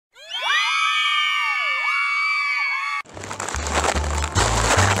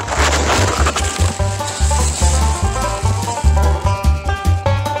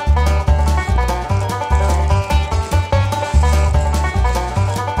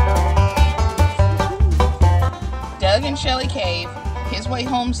and Shelly Kave, His Way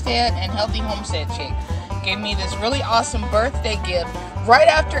Homestead, and Healthy Homestead Chick gave me this really awesome birthday gift right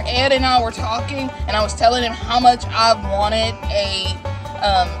after Ed and I were talking, and I was telling him how much I wanted a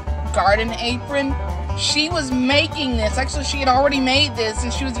garden apron. She was making this. Actually, she had already made this,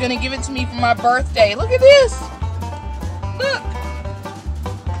 and she was going to give it to me for my birthday. Look at this. Look.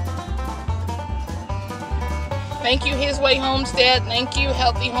 Thank you, His Way Homestead. Thank you,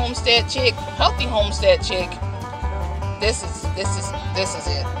 Healthy Homestead Chick. Healthy Homestead Chick. This is it. This is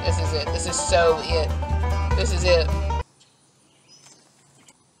it. This is so it. This is it.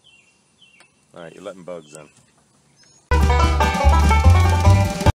 All right, you're letting bugs in.